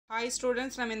Hi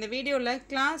students, நம்ம இந்த வீடியோல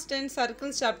class 10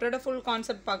 circles chapter full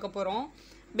concept பார்க்க போறோம்.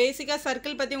 பேசிக்கா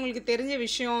circle பத்தி உங்களுக்கு தெரிஞ்ச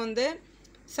விஷயம் வந்து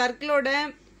சர்க்கிளோட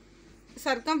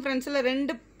circumferenceல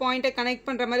ரெண்டு பாயிண்ட கனெக்ட்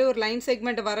பண்ற மாதிரி ஒரு லைன்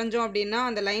செக்மெண்ட் வரைஞ்சோம் அப்படினா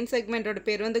அந்த லைன் செக்மெண்டோட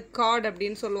பேர் வந்து chord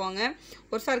அப்படினு சொல்லுவாங்க.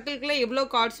 ஒரு சர்க்கிள்க்குள்ள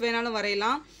எவ்வளவு chords வேணாலும்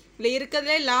வரையலாம். இதுல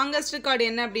இருக்கிறதுல லாங்கஸ்ட் chord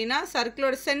என்ன அப்படினா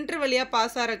சர்க்கிளோட சென்டர் வழியா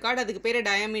பாஸ் ஆற chord, அதுக்கு பேரு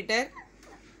diameter.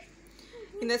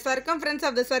 இந்த circumference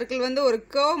of the circle வந்து ஒரு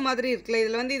curve மாதிரி இருக்குல,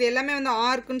 இதுல வந்து இது எல்லாமே வந்து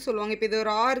arc னு சொல்லுவாங்க. இப்போ இது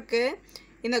ஒரு arc,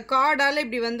 இந்த chordால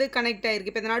இப்படி வந்து கனெக்ட்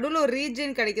ஆயிருக்கு. இப்போ நடுவுல ஒரு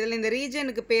ரீஜன் கிடைக்குதுல, இந்த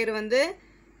ரீஜனுக்கு பேர் வந்து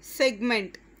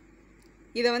செக்மெண்ட்.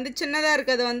 இத வந்து சின்னதா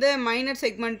இருக்குது வந்து மைனர்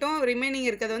செக்மெண்ட்டும் ரிமைனிங்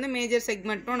இருக்குது வந்து மேஜர்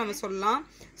செக்மெண்ட்டும் நம்ம சொல்லலாம்.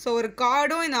 சோ ஒரு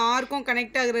chordம் இந்த arcம்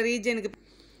கனெக்ட் ஆகுற ரீஜனுக்கு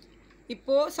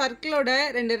இப்போ சர்க்கிளோட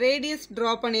ரெண்டு ரேடியஸ்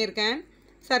டிரா பண்ணியிருக்கேன்.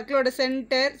 சர்க்கிளோட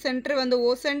சென்டர் வந்து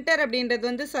O சென்டர் அப்படின்றது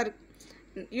வந்து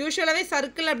யூசுவலாவே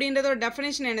சர்க்கிள் அப்படின்றதோட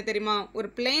டெஃபினிஷன் என்ன தெரியுமா? ஒரு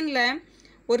பிளேன்ல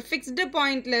ஒரு ஃபிக்ஸ்டு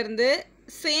பாயிண்ட்ல இருந்து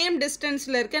சேம்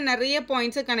டிஸ்டன்ஸ்ல இருக்க நிறைய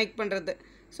பாயிண்ட்ஸை கனெக்ட் பண்றது.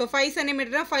 ஸோ 5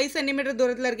 சென்டிமீட்டர்னா 5 சென்டிமீட்டர்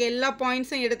தூரத்தில் இருக்க எல்லா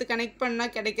பாயிண்ட்ஸும் எடுத்து கனெக்ட்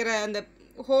பண்ணால் கிடைக்கிற அந்த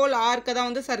ஹோல் ஆர்க்கை தான்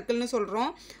வந்து சர்க்கிள்னு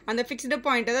சொல்கிறோம். அந்த ஃபிக்ஸ்டு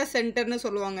பாயிண்ட்டை தான் சென்டர்னு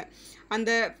சொல்லுவாங்க.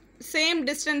 அந்த சேம்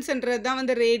டிஸ்டன்ஸ்ன்றது தான்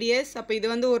வந்து ரேடியஸ். அப்போ இது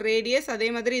வந்து ஒரு ரேடியஸ், அதே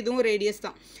மாதிரி இதுவும் ரேடியஸ்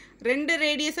தான். ரெண்டு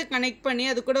ரேடியஸை கனெக்ட் பண்ணி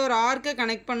அது கூட ஒரு ஆர்க்கை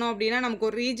கனெக்ட் பண்ணோம் அப்படின்னா நமக்கு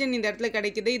ஒரு ரீஜன் இந்த இடத்துல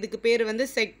கிடைக்குது. இதுக்கு பேர் வந்து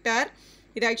செக்டார்.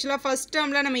 இது ஆக்சுவலாக ஃபர்ஸ்ட்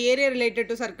டேர்மில் நம்ம ஏரியா ரிலேட்டட்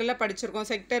டு சர்க்கிளில் படிச்சிருக்கோம்.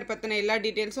 செக்டார் பற்றின எல்லா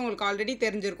டீட்டெயில்ஸும் உங்களுக்கு ஆல்ரெடி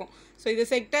தெரிஞ்சிருக்கும். ஸோ இது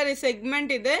செக்டார், இது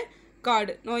செக்மெண்ட், இது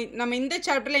கார்டு. நம்ம இந்த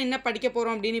சாப்டரில் என்ன படிக்க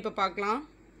போகிறோம் அப்படின்னு இப்போ பார்க்கலாம்.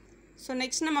 ஸோ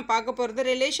நெக்ஸ்ட் நம்ம பார்க்க போகிறது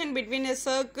relation between a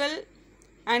circle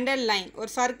and a line.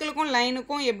 ஒரு சர்க்கிளுக்கும்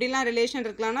லைனுக்கும் எப்படிலாம் ரிலேஷன்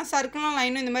இருக்கலாம்னா சர்க்கிளும்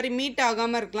லைனும் இந்த மாதிரி மீட்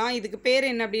ஆகாமல் இருக்கலாம். இதுக்கு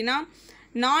பேர் என்ன அப்படின்னா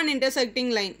நான்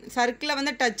இன்டர்செக்டிங் லைன். சர்க்கிளை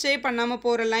வந்து டச்சே பண்ணாமல்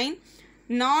போகிற லைன்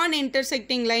நான்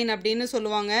இன்டர்செக்டிங் லைன் அப்படின்னு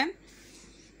சொல்லுவாங்க.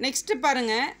 நெக்ஸ்ட்டு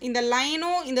பாருங்கள், இந்த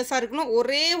லைனும் இந்த சர்க்கிளும்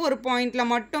ஒரே ஒரு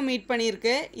பாயிண்டில் மட்டும் மீட்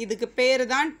பண்ணியிருக்கு. இதுக்கு பேர்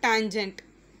தான் டேஞ்சன்ட்.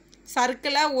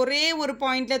 சர்க்கிளை ஒரே ஒரு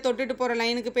பாயிண்டில் தொட்டுட்டு போகிற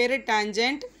லைனுக்கு பேர்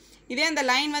டேஞ்சன்ட். இதே அந்த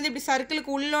லைன் வந்து இப்படி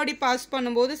சர்க்கிளுக்கு உள்ளோடி பாஸ்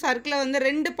பண்ணும்போது சர்க்கிளை வந்து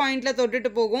ரெண்டு பாயிண்டில் தொட்டுட்டு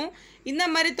போகும். இந்த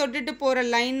மாதிரி தொட்டுட்டு போகிற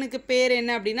லைனுக்கு பேர்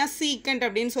என்ன அப்படின்னா சீக்கண்ட்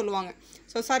அப்படின்னு சொல்லுவாங்க.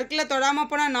 ஸோ சர்க்கிளை தொடாமல்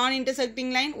போனால் நான்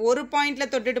இன்டர்செக்டிங் லைன், ஒரு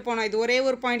பாயிண்டில் தொட்டுட்டு போனால் இது ஒரே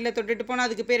ஒரு பாயிண்டில் தொட்டுட்டு போனால்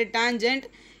அதுக்கு பேர் டேஞ்சன்ட்.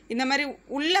 இந்த மாதிரி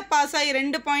உள்ளே பாஸ் ஆகி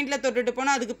ரெண்டு பாயிண்டில் தொட்டுட்டு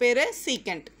போனால் அதுக்கு பேர்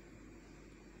சீக்கண்ட்.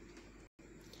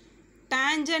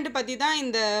 டேஞ்சன்ட் பற்றி தான்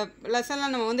இந்த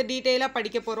லெசனில் நம்ம வந்து டீட்டெயிலாக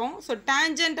படிக்க போகிறோம். ஸோ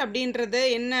டேஞ்சன்ட் அப்படின்றது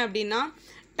என்ன அப்படின்னா,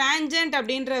 டேஞ்சன்ட்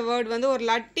அப்படின்ற வேர்டு வந்து ஒரு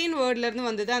லட்டின் வேர்ட்லேருந்து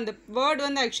வந்தது. அந்த வேர்டு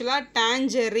வந்து ஆக்சுவலாக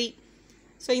டேஞ்சரி.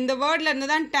 ஸோ இந்த வேர்ட்லேருந்து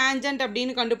தான் டேஞ்சன்ட்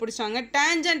அப்படின்னு கண்டுபிடிச்சாங்க.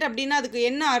 டேஞ்சன்ட் அப்படின்னா அதுக்கு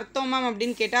என்ன அர்த்தம் மேம்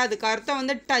அப்படின்னு கேட்டால் அதுக்கு அர்த்தம்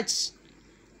வந்து டச்.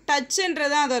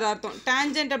 டச்சுன்றது தான் அதோட அர்த்தம்.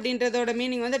 டேஞ்சன்ட் அப்படின்றதோட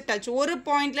மீனிங் வந்து டச். ஒரு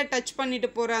பாயிண்டில் டச் பண்ணிட்டு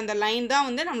போகிற அந்த லைன் தான்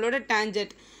வந்து நம்மளோட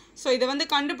டேஞ்சன்ட். ஸோ இதை வந்து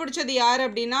கண்டுபிடிச்சது யார்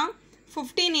அப்படின்னா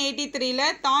 1583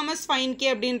 தாமஸ் ஃபைன்கே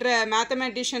அப்படின்ற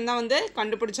மேத்தமேட்டிஷியன் தான் வந்து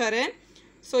கண்டுபிடிச்சாரு.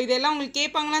 ஸோ இதெல்லாம் உங்களுக்கு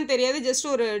கேட்பாங்களான்னு தெரியாது, ஜஸ்ட்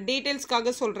ஒரு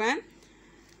டீட்டெயில்ஸ்க்காக சொல்கிறேன்.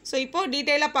 ஸோ இப்போது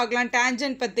டீட்டெயிலாக பார்க்கலாம்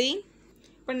டேஞ்சன்ட் பற்றி.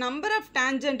 இப்போ நம்பர் ஆஃப்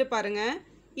டேஞ்சன்ட் பாருங்கள்.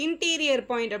 இன்டீரியர்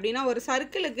பாயிண்ட் அப்படின்னா ஒரு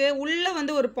சர்க்கிளுக்கு உள்ளே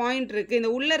வந்து ஒரு பாயிண்ட் இருக்குது.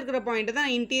 இந்த உள்ளே இருக்கிற பாயிண்ட்டு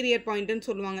தான் இன்டீரியர் பாயிண்ட்டுன்னு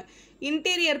சொல்லுவாங்க.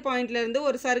 இன்டீரியர் பாயிண்ட்லேருந்து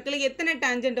ஒரு சர்க்கிளுக்கு எத்தனை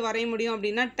டேஞ்சன்ட் வரைய முடியும்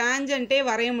அப்படின்னா டேஞ்சன்ட்டே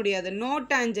வரைய முடியாது. No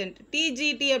tangent.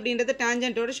 டிஜிடி அப்படின்றது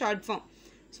டேஞ்சன்ட்டோட short form.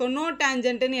 So no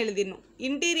டேஞ்சன்ட்னு எழுதிடணும்.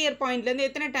 Interior பாயிண்ட்லேருந்து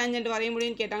எத்தனை டேஞ்சன்ட் வரைய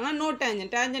முடியும்னு கேட்டாங்கன்னா நோ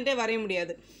டேஞ்சன்ட், டேஞ்சன்ட்டே வரைய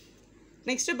முடியாது.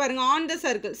 நெக்ஸ்ட்டு பாருங்கள், ஆன் த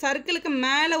சர்க்கிள். சர்க்கிளுக்கு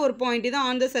மேலே ஒரு பாயிண்ட் தான்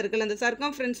ஆன் த சர்க்கிள். அந்த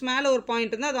சர்க்கம்ஃபரன்ஸ் மேலே ஒரு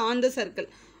பாயிண்ட் இருந்தால் அது on the circle.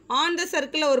 On the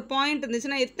சர்க்கிளில் ஒரு பாயிண்ட்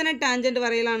இருந்துச்சுன்னா எத்தனை டேஞ்சன்ட்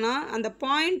வரையலாம்னா அந்த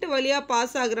பாயிண்ட் வழியாக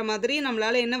பாஸ் ஆகுற மாதிரி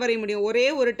நம்மளால் என்ன வரைய முடியும்? ஒரே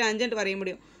ஒரு டேஞ்சன்ட் வரைய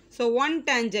முடியும். So one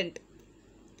tangent.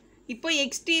 இப்போ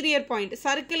எக்ஸ்டீரியர் பாயிண்ட்.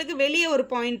 சர்க்கிளுக்கு வெளியே ஒரு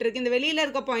பாயிண்ட் இருக்குது. இந்த வெளியில்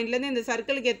இருக்க பாயிண்ட்லேருந்து இந்த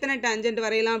சர்க்கிளுக்கு எத்தனை டேஞ்சன்ட்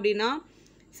வரையலாம் அப்படின்னா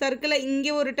சர்க்கிளில் இங்கே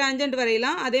ஒரு டேஞ்சன்ட்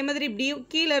வரையலாம், அதே மாதிரி இப்படி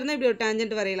கீழே இருந்து இப்படி ஒரு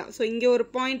டேஞ்சன்ட் வரையலாம். ஸோ இங்கே ஒரு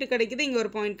பாயிண்ட் கிடைக்குது, இங்கே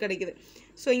ஒரு பாயிண்ட் கிடைக்குது.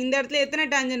 ஸோ இந்த இடத்துல எத்தனை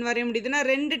டேஞ்சன்ட் வரைய முடியுதுன்னா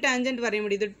ரெண்டு டேஞ்சன்ட் வரைய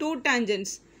முடியுது, 2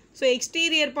 டேஞ்சன்ட்ஸ். ஸோ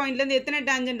எக்ஸ்டீரியர் பாயிண்ட்லேருந்து எத்தனை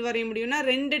டேஞ்சன்ட் வரைய முடியும்னா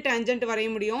 2 டேஞ்சன்ட் வரைய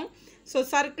முடியும். ஸோ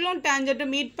சர்க்கிளும்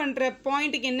டேஞ்சன்ட்டும் மீட் பண்ணுற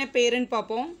பாயிண்ட்டுக்கு என்ன பேருன்னு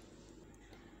பார்ப்போம்.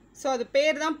 ஸோ அது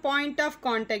பேர் தான் பாயிண்ட் ஆஃப்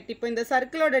கான்டாக்ட். இப்போ இந்த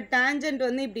சர்க்கிளோட டேஞ்சன்ட்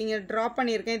வந்து இப்படி இங்கே ட்ரா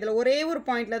பண்ணியிருக்கேன். இதில் ஒரே ஒரு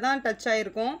பாயிண்டில் தான் டச்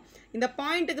ஆகிருக்கும். இந்த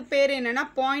பாயிண்ட்டுக்கு பேர் என்னென்னா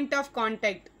பாயிண்ட் ஆஃப்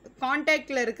கான்டாக்ட்.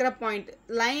 கான்டாக்டில் இருக்கிற பாயிண்ட்,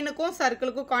 லைனுக்கும்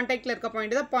சர்க்கிளுக்கும் கான்டாக்டில் இருக்க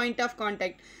பாயிண்ட் தான் பாயிண்ட் ஆஃப்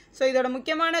கான்டாக்ட். ஸோ இதோட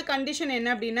முக்கியமான கண்டிஷன் என்ன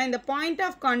அப்படின்னா இந்த பாயிண்ட்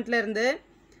ஆஃப் கான்ட்லேருந்து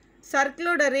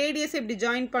சர்க்கிளோட ரேடியஸ் இப்படி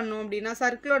ஜாயின் பண்ணோம் அப்படின்னா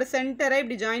சர்க்கிளோட சென்டரை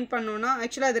இப்படி ஜாயின் பண்ணோன்னா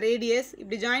ஆக்சுவலாக அது ரேடியஸ்.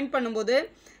 இப்படி ஜாயின் பண்ணும்போது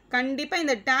கண்டிப்பாக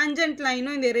இந்த டேஞ்சன்ட்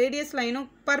லைனும் இந்த ரேடியஸ் லைனும்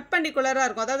பர்பெண்டிகுலராக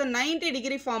இருக்கும். அதாவது 90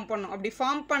 டிகிரி ஃபார்ம் பண்ணும். அப்படி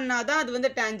ஃபார்ம் பண்ணால் தான் அது வந்து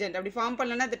டேஞ்சன்ட். அப்படி ஃபார்ம்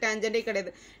பண்ணலன்னா அது டேஞ்சன்ட்டே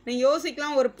கிடையாது. நீங்கள்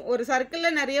யோசிக்கலாம், ஒரு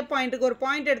சர்க்கிளில் நிறைய பாயிண்ட்டுக்கு ஒரு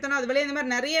பாயிண்ட் எடுத்தோன்னா அது வெளியே இந்த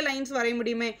மாதிரி நிறைய லைன்ஸ் வரைய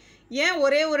முடியுமே, ஏன்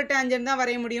ஒரே ஒரு டேஞ்சன்ட் தான்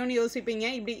வரைய முடியும்னு யோசிப்பீங்க.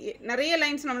 இப்படி நிறைய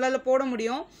லைன்ஸ் நம்மளால் போட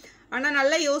முடியும். ஆனால்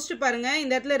நல்லா யோசிச்சு பாருங்கள்.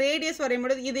 இந்த இடத்துல ரேடியஸ்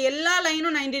வரையும்போது இது எல்லா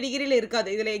லைனும் 90 டிகிரியில் இருக்காது.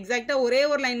 இதில் எக்ஸாக்டாக ஒரே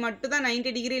ஒரு லைன் மட்டும் தான்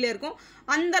 90 டிகிரியில் இருக்கும்.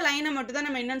 அந்த லைனை மட்டும் தான்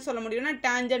நம்ம என்னென்னு சொல்ல முடியும்னா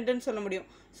டேஞ்சன்ட்டுன்னு சொல்ல முடியும்.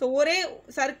 ஸோ ஒரே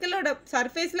சர்க்கிளோட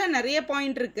சர்ஃபேஸில் நிறைய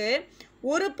பாயிண்ட் இருக்குது.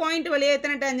 ஒரு பாயிண்ட் வழியாக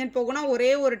எத்தனை டேஞ்சன்ட் போகும்னா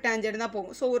ஒரே ஒரு டேஞ்சன்ட் தான்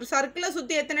போகும். ஸோ ஒரு சர்க்கிளை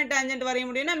சுற்றி எத்தனை டேஞ்சன்ட் வரைய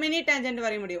முடியும்னா மெனி டேஞ்சன்ட்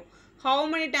வரைய முடியும். How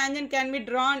many tangent can be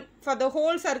Tran for the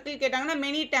whole circle கேட்டாங்கன்னா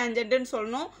மெனி டேஞ்சன்ட்னு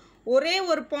சொல்லணும். ஒரே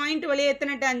ஒரு பாயிண்ட் வழியாக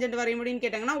எத்தனை டேஞ்சன்ட் வரைய முடியும்னு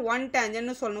கேட்டாங்கன்னா 1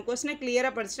 டேஞ்சன்ட்னு சொல்லணும். கொஸ்டினை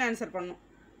கிளியராக படிச்சுட்டு ஆன்சர் பண்ணணும்.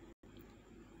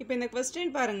 இப்போ இந்த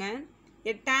கொஸ்டின் பாருங்கள்.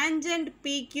 A tangent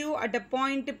PQ at a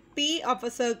point P of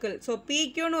a circle. So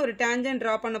PQன்னு ஒரு டேஞ்சன்ட்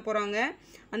ட்ரா பண்ண போகிறாங்க.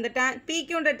 அந்த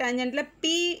PQன்ற டேஞ்சன்ட்டில்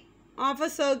P of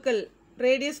a circle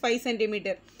radius 5 cm.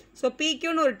 So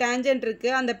PQன்னு ஒரு டேஞ்சன்ட்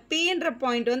இருக்குது. அந்த Pன்ற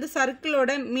பாயிண்ட் வந்து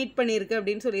சர்க்கிளோட மீட் பண்ணியிருக்கு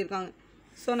அப்படின்னு சொல்லியிருக்காங்க.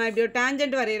 ஸோ நான் இப்படி ஒரு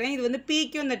டேஞ்சன்ட் வரைகிறேன். இது வந்து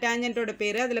PQ இந்த டேஞ்சன்ட்டோட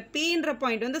பேர். அதில் Pன்ற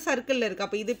பாயிண்ட் வந்து சர்க்கிளில் இருக்குது.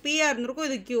 அப்போ இது Pயாக இருந்திருக்கும்,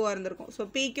 இது Qவாக இருந்திருக்கும். ஸோ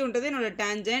PQன்றது என்னோட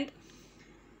டேஞ்சன்ட்.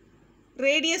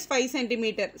 Radius 5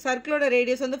 centimetre. சர்க்கிளோட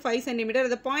ரேடியஸ் வந்து 5 சென்டிமீட்டர்.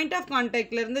 அதை பாயிண்ட் ஆஃப்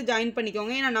கான்டாக்ட்லேருந்து ஜாயின்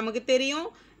பண்ணிக்கோங்க. ஏன்னா நமக்கு தெரியும்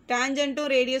டேஞ்சன்ட்டும்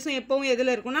ரேடியஸும் எப்போவும்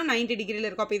எதில் இருக்கும்னா 90 டிகிரியில்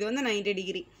இருக்கும். அப்போ இது வந்து 90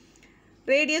 டிகிரி.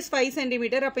 Radius 5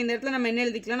 centimetre. அப்போ இந்த இடத்துல நம்ம என்ன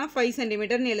எழுதிக்கலாம்னா 5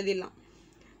 சென்டிமீட்டர்னு எழுதிடலாம்.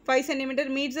 5 centimetre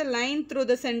meets a line through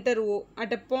the centre O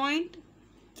at a point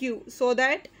Q so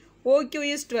that OQ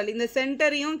is 12. இந்த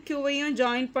சென்டரையும் Qவையும்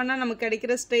ஜாயின் பண்ணால் நமக்கு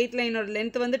கிடைக்கிற ஸ்ட்ரெயிட் லைனோட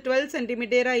லென்த் வந்து 12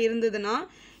 சென்டிமீட்டராக இருந்ததுன்னா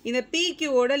இந்த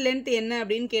PQவோட லென்த் என்ன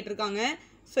அப்படின்னு கேட்டிருக்காங்க.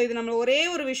 ஸோ இது நம்ம ஒரே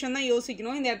ஒரு விஷயம் தான்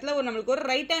யோசிக்கணும். இந்த இடத்துல நம்மளுக்கு ஒரு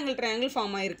ரைட் ஆங்கிள் ட்ரையாங்கிள்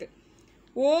ஃபார்ம் ஆயிருக்கு.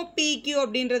 OPQ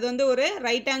அப்படின்றது வந்து ஒரு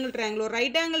ரைட் ஆங்கிள் ட்ரையாங்கிள். ஒரு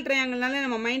ரைட் ஆங்கிள் ட்ரையாங்கிள்னால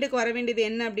நம்ம மைண்டுக்கு வர வேண்டியது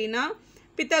என்ன அப்படின்னா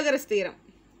பித்தாகரஸ் தியரம்.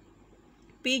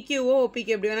 PQO OPQ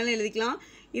எப்படி வேணாலும் எழுதிக்கலாம்.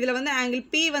 இதில் வந்து ஆங்கிள்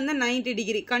P வந்து 90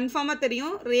 டிகிரி கன்ஃபார்மாக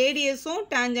தெரியும். ரேடியஸும்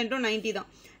டேஞ்சன்ட்டும் 90 தான்.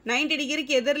 90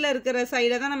 டிகிரிக்கு எதிரில் இருக்கிற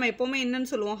சைடை தான் நம்ம எப்போவுமே என்னன்னு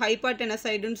சொல்லுவோம், ஹைபார்டெனஸ்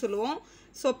சைடுன்னு சொல்லுவோம்.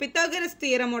 ஸோ பித்தாகரஸ்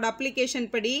தியரமோட அப்ளிகேஷன்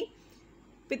படி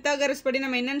பித்தாகரஸ் படி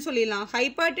நம்ம என்னன்னு சொல்லிடலாம்,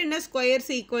 ஹைபார்டெனஸ் squares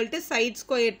equal to side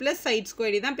square plus side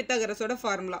square. இதுதான் பித்தாகரஸோட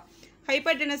ஃபார்முலா.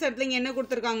 ஹைபார்டெனஸ் இடத்துல இங்கே என்ன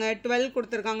கொடுத்துருக்காங்க, 12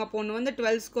 கொடுத்துருக்காங்க. அப்போ ஒன்று வந்து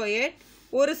 12 ஸ்கொயர்,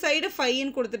 ஒரு சைடு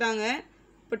 5ன்னு கொடுத்துட்டாங்க.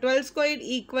 இப்போ 12 square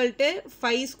equal to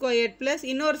 5 square plus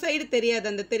இன்னொரு சைடு தெரியாது,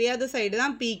 அந்த தெரியாத சைடு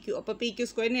தான் PQ. அப்போ PQ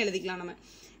ஸ்கொயர்னு எழுதிக்கலாம் நம்ம.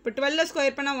 இப்போ 12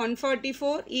 ஸ்கொயர் பண்ணால்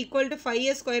 144 ஈக்குவல் டு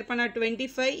 5 ஸ்கொயர் பண்ணால்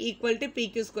 25 equal to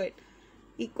PQ square.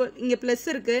 Equal இங்கே ப்ளஸ்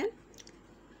இருக்குது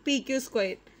PQ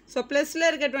ஸ்கொயர். ஸோ ப்ளஸில்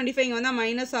இருக்க 25 இங்கே வந்தால்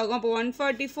மைனஸ் ஆகும். அப்போ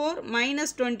 144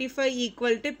 மைனஸ் 25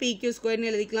 ஈக்குவல் டு PQ ஸ்கொயர்னு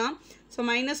எழுதிக்கலாம். ஸோ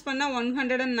மைனஸ் பண்ணால்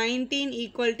 119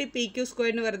 ஈக்குவல் டு PQ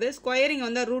ஸ்கொயர்னு வருது. ஸ்கொயர் இங்கே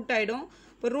வந்தால் ரூட் ஆகிடும்.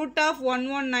 இப்போ root of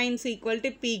 119 equal to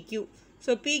PQ.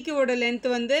 So PQவோட length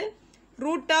வந்து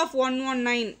ரூட் ஆஃப்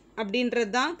 119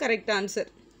 அப்படின்றது தான் கரெக்ட் ஆன்சர்.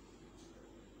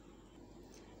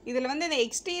 இதில் வந்து இந்த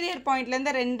எக்ஸ்டீரியர்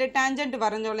பாயிண்ட்லேருந்து 2 டேஞ்சன்ட்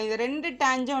வரைஞ்சோம்ல, இந்த 2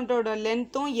 டேஞ்சன்ட்டோட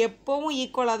லென்த்தும் எப்போவும்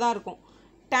ஈக்குவலாக தான் இருக்கும்.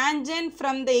 Tangent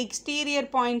from the exterior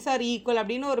points R equal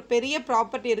அப்படின்னு ஒரு பெரிய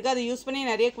ப்ராப்பர்ட்டி இருக்குது. அதை யூஸ் பண்ணி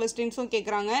நிறைய கொஸ்டின்ஸும்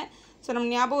கேட்குறாங்க. ஸோ நம்ம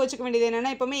ஞாபகம் வச்சுக்க வேண்டியது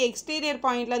என்னென்னா, எப்போவுமே எக்ஸ்டீரியர்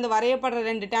பாயிண்ட்லேருந்து வரையப்படுற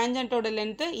 2 டேஞ்சன்ட்டோட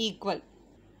லென்த்து ஈக்குவல்.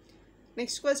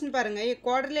 நெக்ஸ்ட் கொஸ்டின் பாருங்கள். A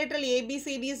quadrilateral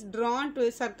ABCD is drawn to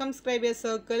circumscribe a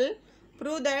circle.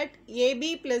 Prove that AB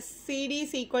plus CD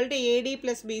is equal to AD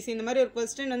plus BC. இந்த மாதிரி ஒரு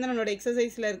கொஸ்டின் வந்து நம்மளோட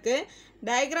எக்ஸசைஸில் இருக்குது.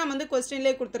 டயக்ராம் வந்து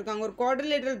கொஸ்டின்லேயே கொடுத்துருக்காங்க. ஒரு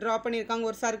குவாட்ரிலேட்டரல் ட்ரா பண்ணியிருக்காங்க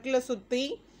ஒரு சர்க்கிளை சுற்றி.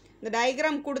 இந்த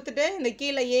டயக்ராம் கொடுத்துட்டு இந்த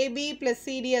கீழே AB ப்ளஸ்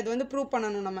CD அது வந்து ப்ரூவ்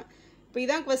பண்ணணும் நம்ம. இப்போ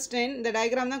இதான் கொஸ்டின், இந்த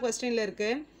டயக்ராம் தான் கொஸ்டினில்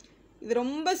இருக்குது. இது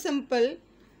ரொம்ப சிம்பிள்.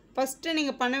 ஃபஸ்ட்டு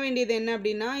நீங்கள் பண்ண வேண்டியது என்ன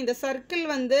அப்படின்னா, இந்த சர்க்கிள்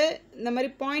வந்து இந்த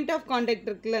மாதிரி பாயிண்ட் ஆஃப் கான்டாக்ட்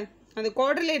இருக்குல்ல, அந்த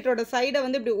குவாட்ரிலேட்டரோட சைடை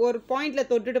வந்து இப்படி ஒரு பாயிண்டில்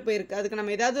தொட்டுட்டு போயிருக்கு. அதுக்கு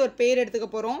நம்ம ஏதாவது ஒரு பேர் எடுத்துக்க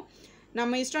போகிறோம்.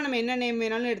 நம்ம இஷ்டம், நம்ம என்ன நேம்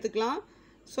வேணாலும் எடுத்துக்கலாம்.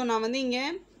 ஸோ நான் வந்து இங்கே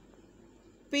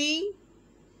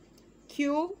PQ,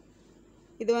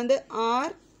 இது வந்து R,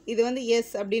 இது வந்து S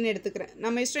அப்படின்னு எடுத்துக்கிறேன்.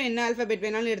 நம்ம இஷ்டம் என்ன ஆல்ஃபபெட்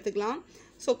வேணாலும் எடுத்துக்கலாம்.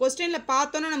 ஸோ கொஸ்டினில்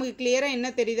பார்த்தோன்னா நமக்கு கிளியராக என்ன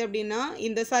தெரியுது அப்படின்னா,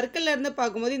 இந்த சர்க்கிள்லேருந்து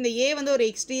பார்க்கும்போது இந்த A வந்து ஒரு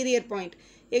எக்ஸ்டீரியர் பாயிண்ட்.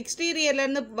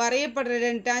 எக்ஸ்டீரியர்லேருந்து வரையப்படுற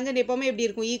 2 டேஞ்சன்ட் எப்போவுமே எப்படி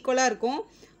இருக்கும், ஈக்குவலாக இருக்கும்.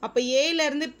 அப்போ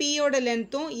ஏலேருந்து Pயோட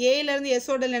லென்த்தும் ஏலேருந்து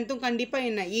Sஓட லென்த்தும் கண்டிப்பாக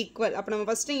என்ன, ஈக்குவல். அப்போ நம்ம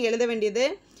ஃபஸ்ட்டு இங்கே எழுத வேண்டியது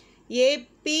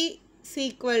AP is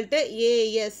equal to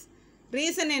AS.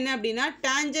 Reason என்ன அப்படின்னா,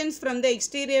 tangents from the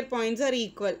exterior points are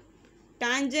equal.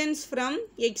 tangents from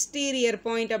exterior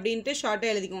point அப்படின்ட்டு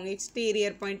ஷார்ட்டாக எழுதிக்கோங்க.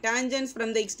 exterior point, tangents from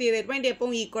the exterior point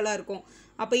எப்பவும் ஈக்குவலாக இருக்கும்.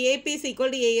 அப்போ AP is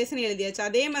equal to ASன்னு எழுதியாச்சு.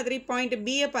 அதே மாதிரி பாயிண்ட்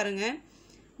Bயை பாருங்கள்.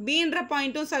 Bன்ற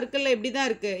பாயிண்ட்டும் சர்க்கிளில் எப்படி தான்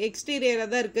இருக்குது, எக்ஸ்டீரியராக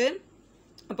தான் இருக்குது.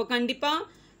 அப்போ கண்டிப்பாக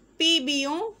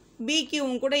PBயும்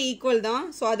BQவும் கூட ஈக்குவல் தான்.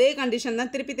 ஸோ அதே கண்டிஷன்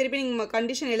தான். திருப்பி நீங்கள்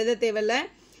கண்டிஷன் எழுத தேவையில்லை.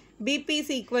 BP is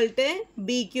equal to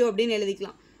BQ அப்படின்னு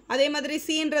எழுதிக்கலாம். அதே மாதிரி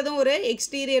சின்றதும் ஒரு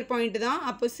எக்ஸ்டீரியர் பாயிண்ட் தான்.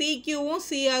 அப்போ சிக்யூவும்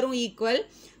சிஆரும் equal.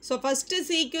 So first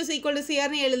சிக்யூ equal to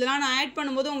சிஆர்னு எழுதலாம். நான் ஆட்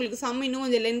பண்ணும்போது உங்களுக்கு சம் இன்னும்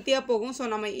கொஞ்சம் லென்த்தியாக போகும். ஸோ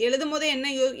நம்ம எழுதும் போதே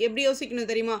என்ன எப்படி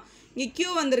யோசிக்கணும் தெரியுமா? இங்கே கியூ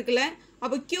வந்திருக்குல்ல,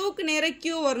 அப்போ கியூக்கு நேராக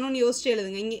கியூ வரணும்னு யோசிச்சு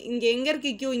எழுதுங்க. இங்கே எங்கே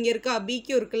இருக்குது கியூ? இங்கே இருக்கா?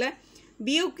 பிக்யூ இருக்குல்ல,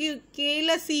 பியூக்யூ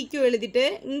கீழே சிக்யூ எழுதிட்டு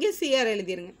இங்கே CR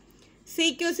எழுதிருங்க.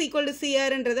 சிக்யூ equal to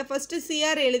சிஆர்ன்றதை first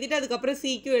CR எழுதிட்டு அதுக்கப்புறம்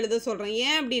சிக்யூ எழுத சொல்கிறேன்.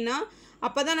 ஏன் அப்படின்னா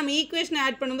அப்போ தான் நம்ம ஈக்குவேஷனை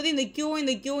ஆட் பண்ணும்போது இந்த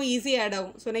கியூவும் ஈஸியாக ஆட்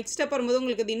ஆகும். ஸோ நெக்ஸ்ட் ஸ்டெப் வரும்போது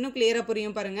உங்களுக்கு அது இன்னும் கிளியராக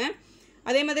புரியும் பாருங்கள்.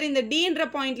 அதே மாதிரி இந்த டின்ற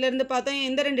பாயிண்ட்லேருந்து பார்த்தா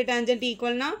எந்த ரெண்டு டேஞ்சன்ட்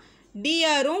ஈக்குவல்னா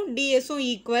டிஆரும் டிஎஸும்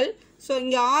ஈக்குவல். ஸோ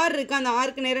இங்கே ஆர் இருக்குது, அந்த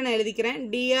ஆருக்கு நேரம் நான் எழுதிக்கிறேன்.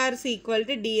 டிஆர்ஸ் ஈக்குவல்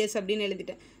டு டிஎஸ் அப்படின்னு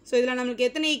எழுதிட்டேன். ஸோ இதில் நம்மளுக்கு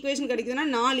எத்தனை ஈக்குவேஷன் கிடைக்குதுன்னா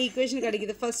 4 ஈக்குவேஷன்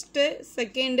கிடைக்குது. First,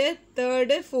 second,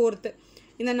 third, fourth.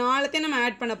 இந்த 4த்தையும் நம்ம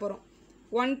ஆட் பண்ண போகிறோம்.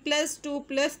 1 + 2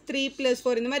 + 3 +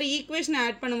 4 இந்த மாதிரி ஈக்குவேஷனை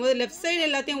ஆட் பண்ணும்போது லெஃப்ட் சைடு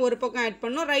எல்லாத்தையும் ஒரு பக்கம் ஆட்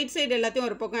பண்ணணும், ரைட் சைடு எல்லாத்தையும்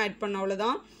ஒரு பக்கம் ஆட் பண்ணணும்,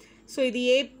 அவ்வளோதான். ஸோ இது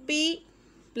ஏபி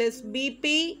 +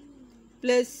 பிபி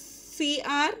 +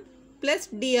 சிஆர் +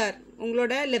 டிஆர்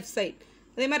உங்களோட லெஃப்ட் சைடு.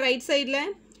 அதே மாதிரி ரைட் சைடில்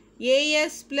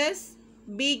ஏஎஸ் +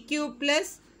 பிக்யூ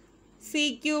 +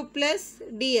 சிக்யூ +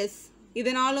 டிஎஸ் இது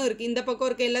 4 இருக்குது. இந்த பக்கம்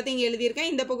இருக்க எல்லாத்தையும் இங்கே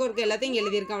எழுதியிருக்கேன், இந்த பக்கம் இருக்க எல்லாத்தையும் இங்கே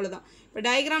எழுதியிருக்கேன், அவ்வளோதான். இப்போ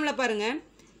டயக்ராமில் பாருங்கள்,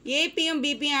 ஏபியும்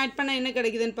பிபியும் ஆட் பண்ணால் என்ன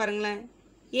கிடைக்குதுன்னு பாருங்களேன்.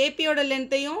 ஏபியோட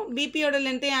லென்த்தையும் பிபியோட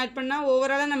லென்த்தையும் ஆட் பண்ணால்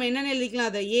ஓவராலாக நம்ம என்னென்னு எழுதிக்கலாம்?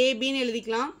 அதை ஏபின்னு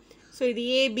எழுதிக்கலாம். ஸோ இது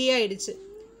ஏபி ஆகிடுச்சு.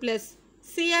 ப்ளஸ்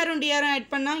சிஆரும் டிஆரும் ஆட்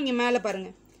பண்ணால் இங்கே மேலே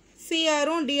பாருங்கள்,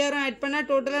 சிஆரும் டிஆரும் ஆட் பண்ணால்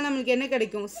டோட்டலாக நம்மளுக்கு என்ன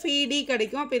கிடைக்கும்? சிடி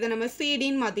கிடைக்கும். அப்போ இதை நம்ம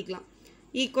சிடின்னு மாற்றிக்கலாம்.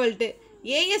 ஈக்குவல் டு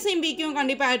ஏஎஸ்ஐயும் பிக்யூவும்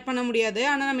கண்டிப்பாக ஆட் பண்ண முடியாது.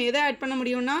 ஆனால் நம்ம எதை ஆட் பண்ண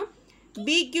முடியும்னா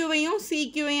பிக்யூவையும்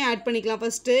சிக்யூவையும் ஆட் பண்ணிக்கலாம்.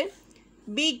 ஃபஸ்ட்டு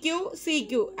பிக்யூ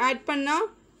சிக்யூ ஆட் பண்ணால்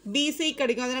பிசி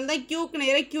கிடைக்கும். அதனால தான் கியூக்கு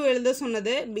நேராக கியூ எழுத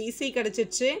சொன்னது. பிசி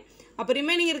கிடச்சிருச்சு. அப்போ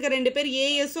ரிமைனிங் இருக்க 2 பேர்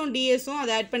ஏஎஸும் டிஎஸும்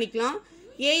அதை ஆட் பண்ணிக்கலாம்.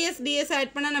 ஏஎஸ் டிஎஸ்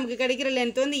ஆட் பண்ணால் நமக்கு கிடைக்கிற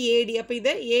லென்த் வந்து ஏடி. அப்போ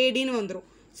இது ஏடின்னு வந்துடும்.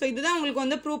 ஸோ இதுதான் உங்களுக்கு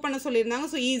வந்து ப்ரூவ் பண்ண சொல்லியிருந்தாங்க.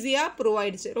 ஸோ ஈஸியாக ப்ரூவ்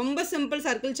ஆகிடுச்சு. ரொம்ப சிம்பிள்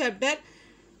சர்க்கிள் சாப்டர்.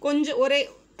 கொஞ்சம்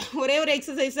ஒரே ஒரு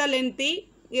எக்ஸசைஸ் தான் லென்த்தி.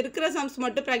 இருக்கிற சம்ஸ்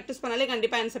மட்டும் ப்ராக்டிஸ் பண்ணாலே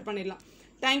கண்டிப்பாக ஆன்சர் பண்ணிடலாம்.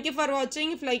 தேங்க்யூ ஃபார்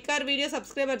வாட்சிங். If like our video,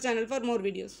 subscribe our channel for more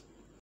videos.